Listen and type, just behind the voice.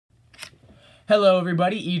Hello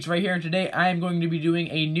everybody, Edre here. Today I am going to be doing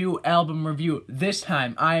a new album review. This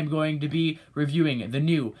time I am going to be reviewing the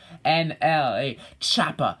new NLE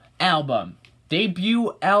Choppa album.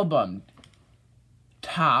 Debut album.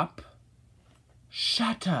 Top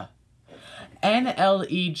Shotta.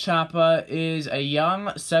 NLE Choppa is a young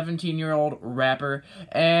 17-year-old rapper,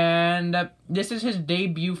 and this is his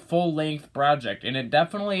debut full-length project, and it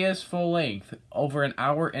definitely is full-length. Over an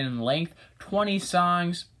hour in length, 20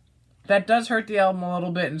 songs. That does hurt the album a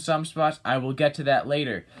little bit in some spots. I will get to that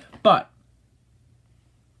later. But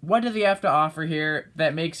what does he have to offer here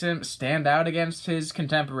that makes him stand out against his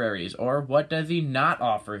contemporaries? Or what does he not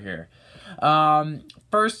offer here?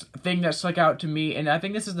 First thing that stuck out to me, and I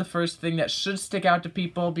think this is the first thing that should stick out to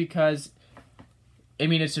people because, I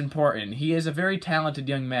mean, it's important. He is a very talented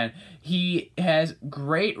young man. He has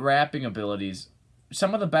great rapping abilities.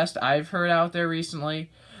 Some of the best I've heard out there recently.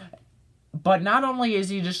 But not only is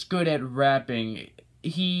he just good at rapping,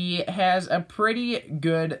 he has a pretty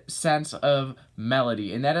good sense of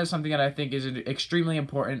melody. And that is something that I think is extremely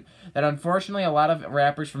important, that unfortunately a lot of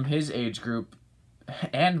rappers from his age group,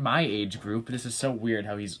 and my age group, this is so weird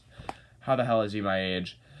how the hell is he my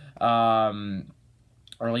age? Or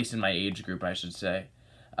at least in my age group, I should say.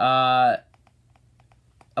 A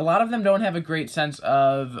lot of them don't have a great sense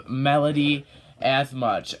of melody as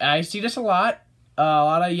much. I see this a lot. A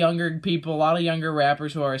lot of younger people, a lot of younger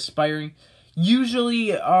rappers who are aspiring,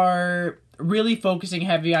 usually are really focusing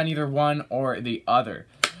heavy on either one or the other.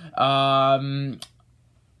 But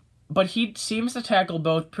he seems to tackle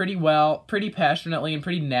both pretty well, pretty passionately, and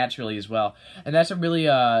pretty naturally as well. And that's a really,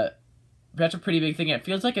 that's a pretty big thing. It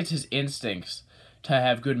feels like it's his instincts to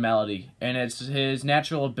have good melody, and it's his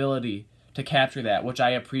natural ability to capture that, which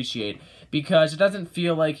I appreciate, because it doesn't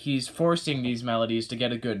feel like he's forcing these melodies to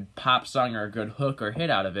get a good pop song or a good hook or hit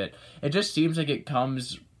out of it. It just seems like it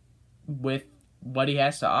comes with what he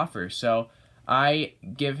has to offer, so I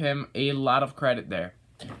give him a lot of credit there.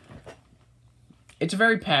 It's a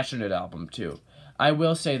very passionate album, too. I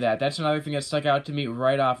will say that. That's another thing that stuck out to me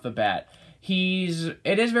right off the bat.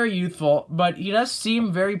 It is very youthful, but he does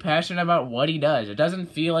seem very passionate about what he does. It doesn't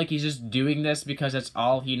feel like he's just doing this because it's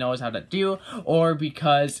all he knows how to do, or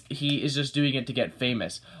because he is just doing it to get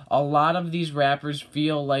famous. A lot of these rappers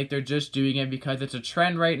feel like they're just doing it because it's a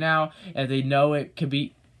trend right now, and they know it could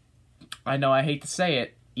be, I know I hate to say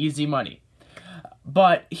it, easy money.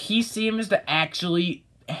 But he seems to actually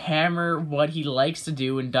hammer what he likes to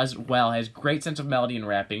do and does it well, has great sense of melody and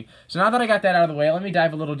rapping. So now that I got that out of the way, let me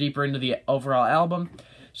dive a little deeper into the overall album,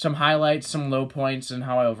 some highlights, some low points, and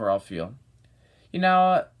how I overall feel. You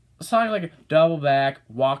know, songs like Double Back,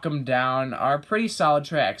 Walk 'Em Down are pretty solid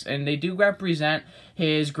tracks, and they do represent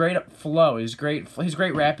his great flow, his great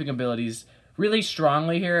rapping abilities really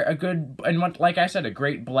strongly here. Like I said, a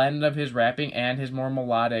great blend of his rapping and his more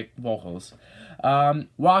melodic vocals.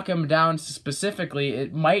 Walk 'Em Down specifically,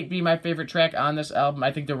 it might be my favorite track on this album.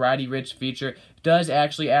 I think the Roddy Ricch feature does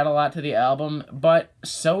actually add a lot to the album, but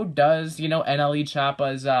so does, you know, NLE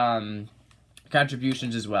Choppa's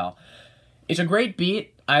contributions as well. It's a great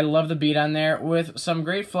beat. I love the beat on there with some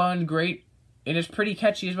great flow and it's pretty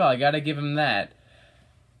catchy as well. I gotta give him that.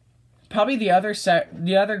 Probably the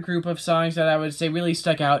other group of songs that I would say really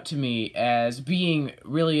stuck out to me as being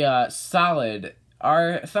really solid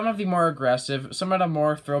are some of the more aggressive, some of the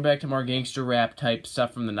more throwback to more gangster rap type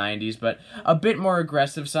stuff from the 90s, but a bit more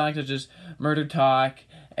aggressive songs such as Murder Talk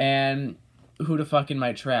and Who the Fucking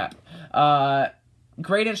Might Trap.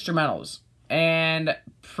 Great instrumentals and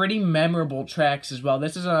pretty memorable tracks as well.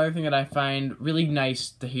 This is another thing that I find really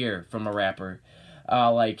nice to hear from a rapper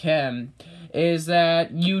like him, is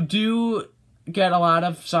that you do get a lot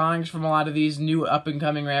of songs from a lot of these new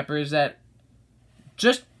up-and-coming rappers that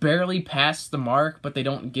just barely pass the mark, but they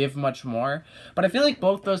don't give much more. But I feel like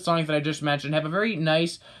both those songs that I just mentioned have a very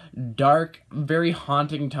nice, dark, very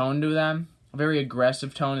haunting tone to them. A very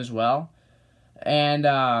aggressive tone as well. And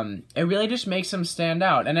it really just makes them stand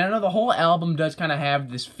out. And I know the whole album does kind of have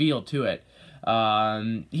this feel to it.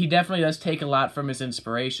 He definitely does take a lot from his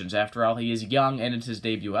inspirations. After all, he is young and it's his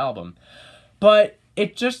debut album. But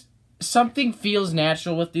it just, something feels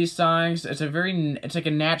natural with these songs. It's like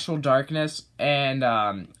a natural darkness, and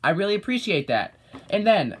I really appreciate that. And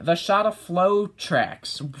then the Shotta flow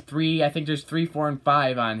tracks, I think there's 3, 4, and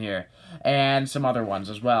 5 on here, and some other ones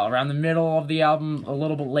as well. Around the middle of the album, a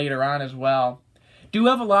little bit later on as well, do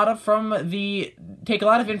have take a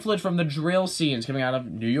lot of influence from the drill scenes coming out of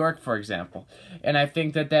New York, for example. And I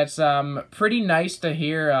think that that's pretty nice to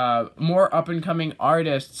hear more up-and-coming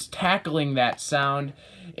artists tackling that sound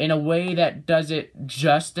in a way that does it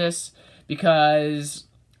justice, because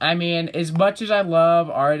I mean, as much as I love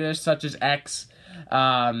artists such as X,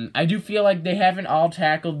 I do feel like they haven't all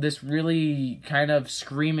tackled this really kind of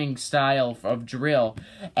screaming style of drill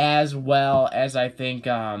as well as I think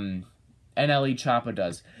NLE Choppa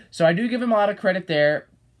does. So I do give him a lot of credit there.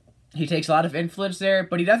 He takes a lot of influence there,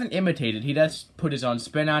 but he doesn't imitate it. He does put his own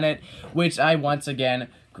spin on it, which I, once again,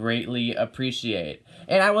 greatly appreciate.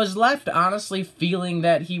 And I was left, honestly, feeling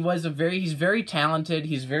that he's very talented,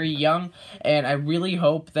 he's very young, and I really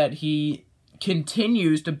hope that he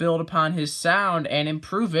continues to build upon his sound and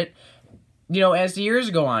improve it, you know, as the years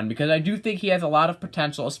go on, because I do think he has a lot of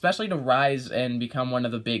potential, especially to rise and become one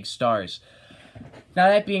of the big stars. Now,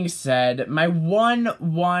 that being said, my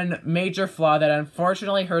one major flaw that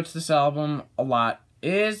unfortunately hurts this album a lot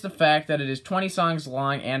is the fact that it is 20 songs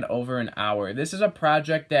long and over an hour. This is a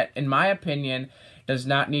project that, in my opinion, does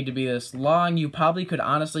not need to be this long. You probably could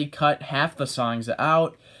honestly cut half the songs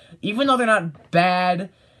out. Even though they're not bad,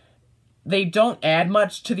 they don't add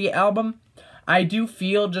much to the album. I do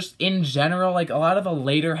feel just in general, like a lot of the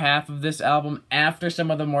later half of this album, after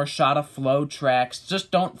some of the more Shotta flow tracks,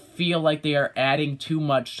 just don't feel like they are adding too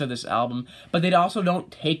much to this album, but they also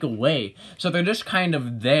don't take away. So they're just kind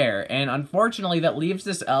of there, and unfortunately that leaves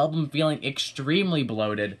this album feeling extremely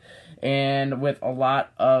bloated and with a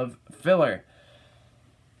lot of filler.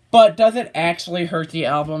 But does it actually hurt the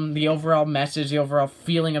album, the overall message, the overall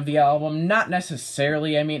feeling of the album? Not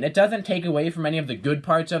necessarily. I mean, it doesn't take away from any of the good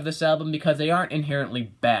parts of this album because they aren't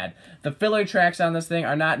inherently bad. The filler tracks on this thing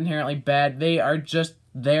are not inherently bad. They are just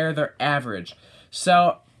there. They're average.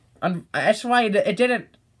 So, that's why it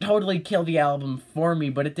didn't totally kill the album for me,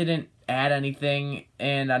 but it didn't add anything.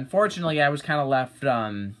 And unfortunately, I was kind of left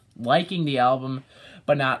liking the album,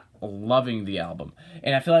 but not loving the album.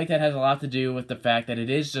 And I feel like that has a lot to do with the fact that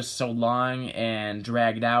it is just so long and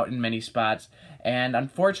dragged out in many spots. And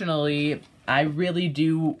unfortunately, I really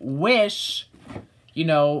do wish, you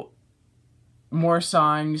know, more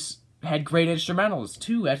songs had great instrumentals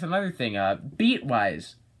too. That's another thing.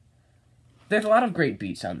 Beat-wise, there's a lot of great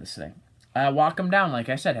beats on this thing. Walk 'Em Down, like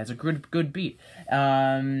I said, has a good beat.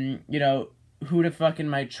 You know, Who the Fuck in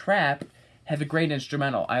My Trap has a great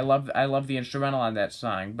instrumental. I love the instrumental on that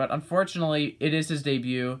song, but unfortunately, it is his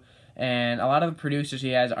debut, and a lot of the producers he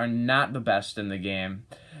has are not the best in the game,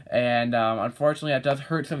 and unfortunately, that does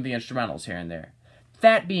hurt some of the instrumentals here and there.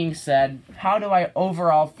 That being said, how do I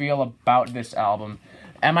overall feel about this album?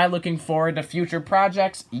 Am I looking forward to future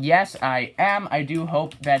projects? Yes, I am. I do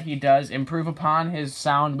hope that he does improve upon his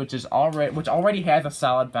sound, which already has a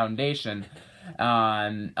solid foundation.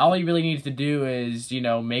 All he really needs to do is, you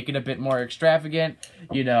know, make it a bit more extravagant,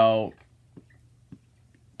 you know,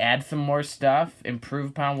 add some more stuff,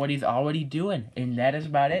 improve upon what he's already doing, and that is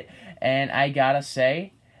about it. And I gotta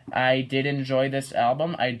say, I did enjoy this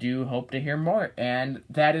album. I do hope to hear more, and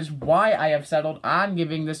that is why I have settled on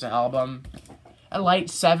giving this album a light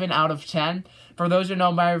 7 out of 10. For those who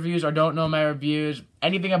know my reviews or don't know my reviews,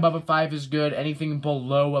 anything above a 5 is good, anything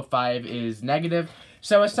below a 5 is negative.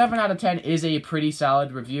 So a 7 out of 10 is a pretty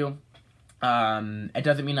solid review. It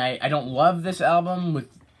doesn't mean I don't love this album with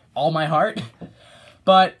all my heart,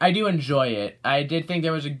 but I do enjoy it. I did think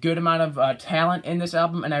there was a good amount of talent in this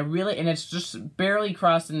album, and it's just barely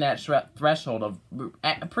crossing that threshold of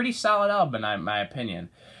a pretty solid album, in my opinion.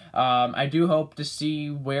 I do hope to see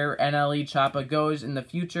where NLE Choppa goes in the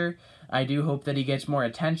future. I do hope that he gets more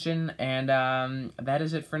attention, and that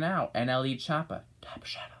is it for now. NLE Choppa, top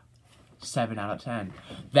Shotta. 7 out of 10.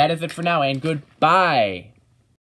 That is it for now, and goodbye.